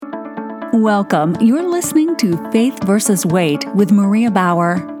Welcome. You're listening to Faith versus Weight with Maria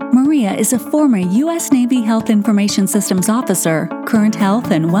Bauer. Maria is a former U.S. Navy Health Information Systems officer, current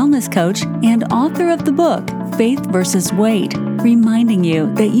health and wellness coach, and author of the book Faith versus Weight, reminding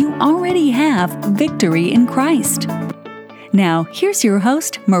you that you already have victory in Christ. Now, here's your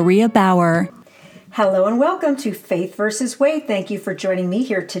host, Maria Bauer. Hello and welcome to Faith versus Weight. Thank you for joining me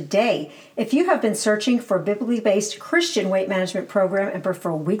here today. If you have been searching for a biblically based Christian weight management program and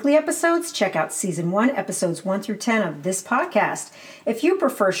prefer weekly episodes, check out Season 1, Episodes 1 through 10 of this podcast. If you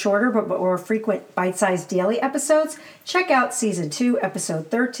prefer shorter but more frequent bite-sized daily episodes, check out Season 2, Episode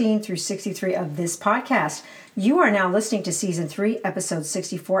 13 through 63 of this podcast. You are now listening to Season 3, Episode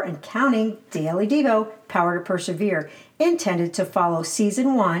 64 and counting, Daily Devo, Power to Persevere, intended to follow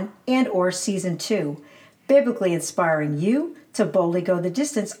Season 1 and or Season 2, biblically inspiring you to boldly go the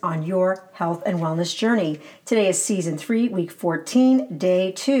distance on your health and wellness journey. Today is Season 3, Week 14,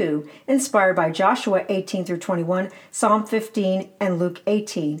 Day 2, inspired by Joshua 18 through 21, Psalm 15, and Luke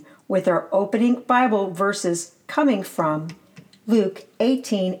 18, with our opening Bible verses coming from Luke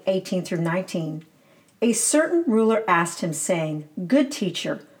 18, 18 through 19. A certain ruler asked him, saying, "Good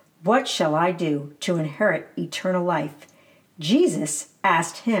teacher, what shall I do to inherit eternal life?" Jesus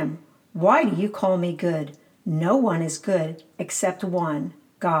asked him, "Why do you call me good? No one is good except one,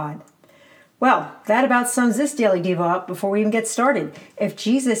 God." Well, that about sums this Daily Devo up before we even get started. If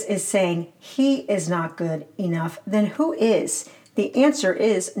Jesus is saying he is not good enough, then who is? The answer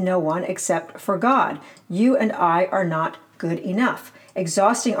is no one except for God. You and I are not good enough.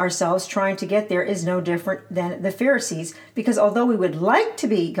 Exhausting ourselves trying to get there is no different than the Pharisees, because although we would like to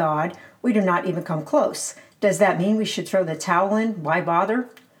be God, we do not even come close. Does that mean we should throw the towel in? Why bother?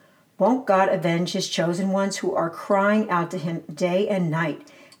 Won't God avenge his chosen ones who are crying out to him day and night,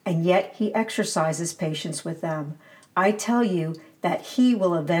 and yet he exercises patience with them? I tell you that he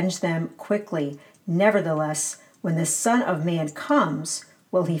will avenge them quickly. Nevertheless, when the Son of Man comes,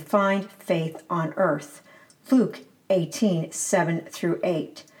 will he find faith on earth? Luke 18, 7 through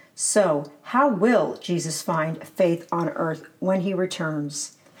 8. So, how will Jesus find faith on earth when he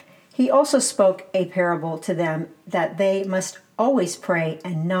returns? He also spoke a parable to them that they must always pray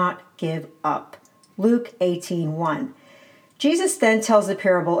and not give up. Luke 18, 1. Jesus then tells the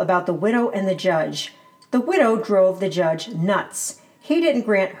parable about the widow and the judge. The widow drove the judge nuts. He didn't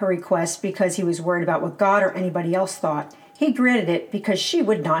grant her request because he was worried about what God or anybody else thought. He granted it because she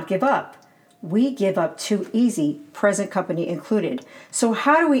would not give up. We give up too easy, present company included. So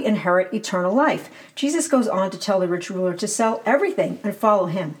how do we inherit eternal life? Jesus goes on to tell the rich ruler to sell everything and follow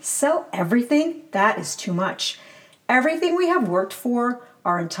him. Sell everything? That is too much. Everything we have worked for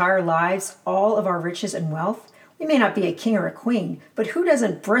our entire lives, all of our riches and wealth. We may not be a king or a queen, but who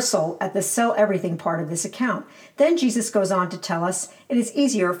doesn't bristle at the sell everything part of this account? Then Jesus goes on to tell us it is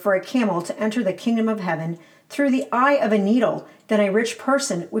easier for a camel to enter the kingdom of heaven through the eye of a needle than a rich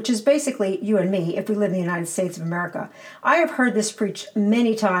person, which is basically you and me if we live in the United States of America. I have heard this preached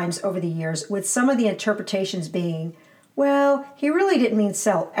many times over the years, with some of the interpretations being, well, he really didn't mean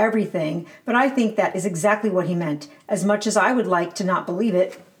sell everything, but I think that is exactly what he meant, as much as I would like to not believe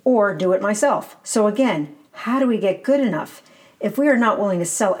it or do it myself. So again, how do we get good enough if we are not willing to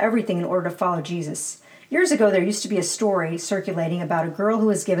sell everything in order to follow Jesus? Years ago, there used to be a story circulating about a girl who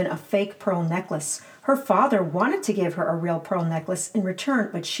was given a fake pearl necklace. Her father wanted to give her a real pearl necklace in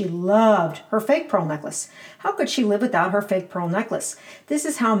return, but she loved her fake pearl necklace. How could she live without her fake pearl necklace? This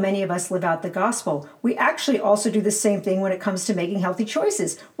is how many of us live out the gospel. We actually also do the same thing when it comes to making healthy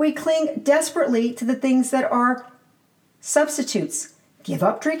choices. We cling desperately to the things that are substitutes. Give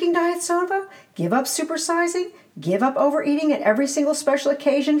up drinking diet soda, give up supersizing, give up overeating at every single special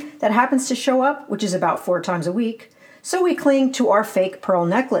occasion that happens to show up, which is about 4 times a week. So we cling to our fake pearl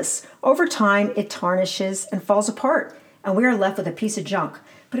necklace. Over time, it tarnishes and falls apart, and we are left with a piece of junk.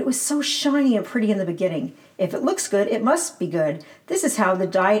 But it was so shiny and pretty in the beginning. If it looks good, it must be good. This is how the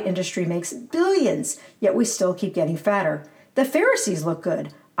diet industry makes billions, yet we still keep getting fatter. The Pharisees look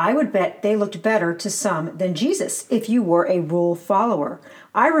good. I would bet they looked better to some than Jesus if you were a rule follower.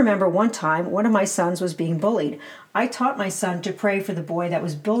 I remember one time one of my sons was being bullied. I taught my son to pray for the boy that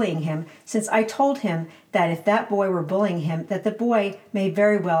was bullying him, since I told him that if that boy were bullying him, that the boy may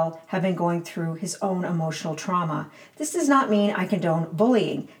very well have been going through his own emotional trauma. This does not mean I condone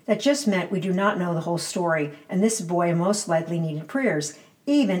bullying. That just meant we do not know the whole story, and this boy most likely needed prayers,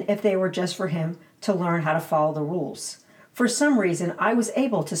 even if they were just for him to learn how to follow the rules. For some reason, I was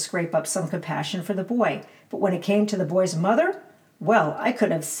able to scrape up some compassion for the boy, but when it came to the boy's mother, well, I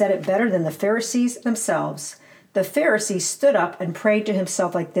could have said it better than the Pharisees themselves. The Pharisee stood up and prayed to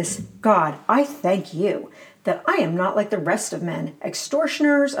himself like this: God, I thank you that I am not like the rest of men,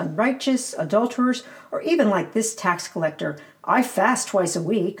 extortioners, unrighteous, adulterers, or even like this tax collector. I fast twice a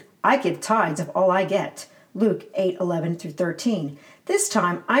week. I give tithes of all I get. Luke 8:11-13. This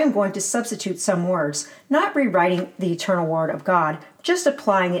time, I am going to substitute some words, not rewriting the eternal word of God, just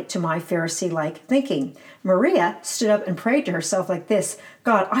applying it to my Pharisee-like thinking. Maria stood up and prayed to herself like this: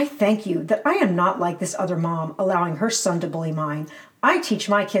 God, I thank you that I am not like this other mom, allowing her son to bully mine. I teach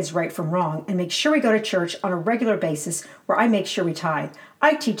my kids right from wrong and make sure we go to church on a regular basis where I make sure we tithe.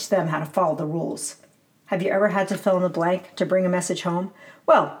 I teach them how to follow the rules. Have you ever had to fill in the blank to bring a message home?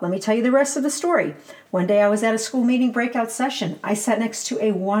 Well, let me tell you the rest of the story. One day I was at a school meeting breakout session. I sat next to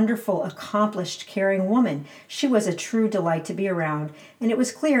a wonderful, accomplished, caring woman. She was a true delight to be around, and it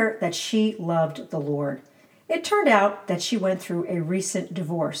was clear that she loved the Lord. It turned out that she went through a recent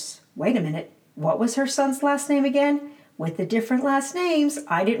divorce. Wait a minute, what was her son's last name again? With the different last names,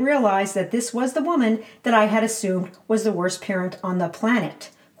 I didn't realize that this was the woman that I had assumed was the worst parent on the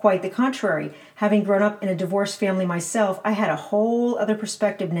planet. Quite the contrary. Having grown up in a divorced family myself, I had a whole other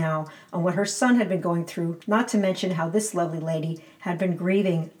perspective now on what her son had been going through, not to mention how this lovely lady had been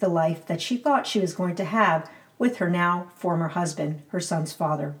grieving the life that she thought she was going to have with her now former husband, her son's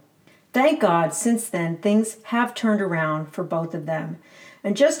father. Thank God, since then, things have turned around for both of them.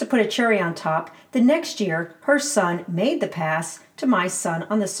 And just to put a cherry on top, the next year, her son made the pass to my son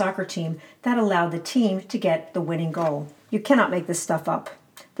on the soccer team that allowed the team to get the winning goal. You cannot make this stuff up.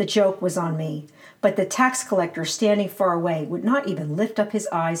 The joke was on me, but the tax collector standing far away would not even lift up his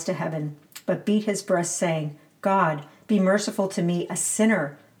eyes to heaven, but beat his breast, saying, God, be merciful to me, a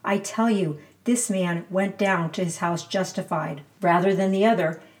sinner. I tell you, this man went down to his house justified, rather than the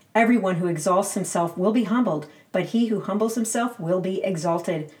other. Everyone who exalts himself will be humbled, but he who humbles himself will be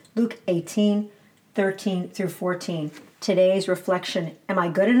exalted. Luke 18:13-14. Today's reflection, am I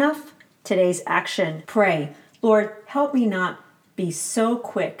good enough? Today's action, pray. Lord, help me not be so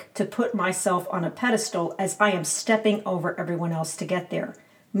quick to put myself on a pedestal as I am stepping over everyone else to get there.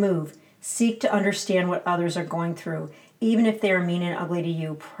 Move. Seek to understand what others are going through. Even if they are mean and ugly to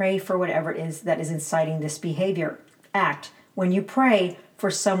you, pray for whatever it is that is inciting this behavior. Act. When you pray for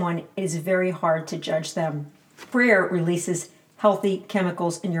someone, it is very hard to judge them. Prayer releases healthy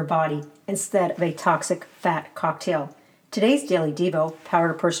chemicals in your body instead of a toxic fat cocktail. Today's Daily Devo, Power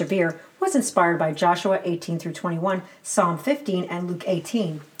to Persevere, was inspired by Joshua 18-21, Psalm 15, and Luke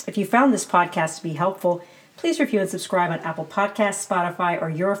 18. If you found this podcast to be helpful, please review and subscribe on Apple Podcasts, Spotify, or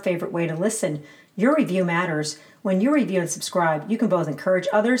your favorite way to listen. Your review matters. When you review and subscribe, you can both encourage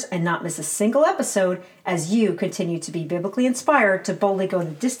others and not miss a single episode as you continue to be biblically inspired to boldly go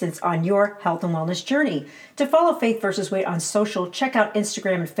the distance on your health and wellness journey. To follow Faith vs. Weight on social, check out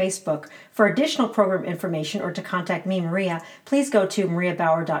Instagram and Facebook. For additional program information or to contact me, Maria, please go to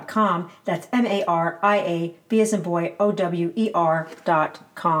mariabauer.com. That's MARIA, B as in boy, OWER.com.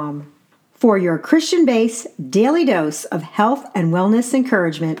 For your Christian-based daily dose of health and wellness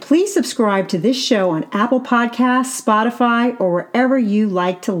encouragement, please subscribe to this show on Apple Podcasts, Spotify, or wherever you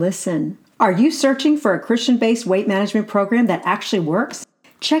like to listen. Are you searching for a Christian-based weight management program that actually works?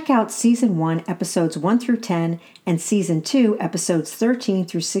 Check out Season 1, Episodes 1-10, and Season 2, Episodes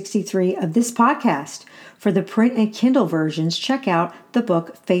 13-63 of this podcast. For the print and Kindle versions, check out the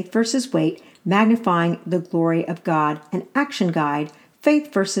book Faith vs. Weight, Magnifying the Glory of God, an action guide,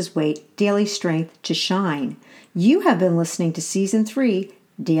 Faith vs. Weight, Daily Strength to Shine. You have been listening to Season 3,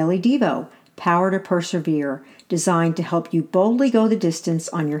 Daily Devo, Power to Persevere, designed to help you boldly go the distance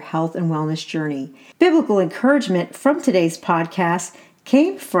on your health and wellness journey. Biblical encouragement from today's podcast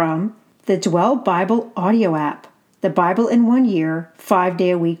came from the Dwell Bible audio app, the Bible in 1 year,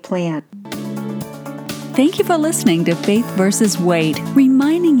 5-day-a-week plan. Thank you for listening to Faith vs. Weight,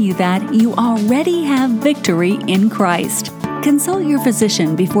 reminding you that you already have victory in Christ. Consult your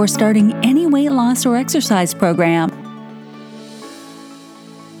physician before starting any weight loss or exercise program.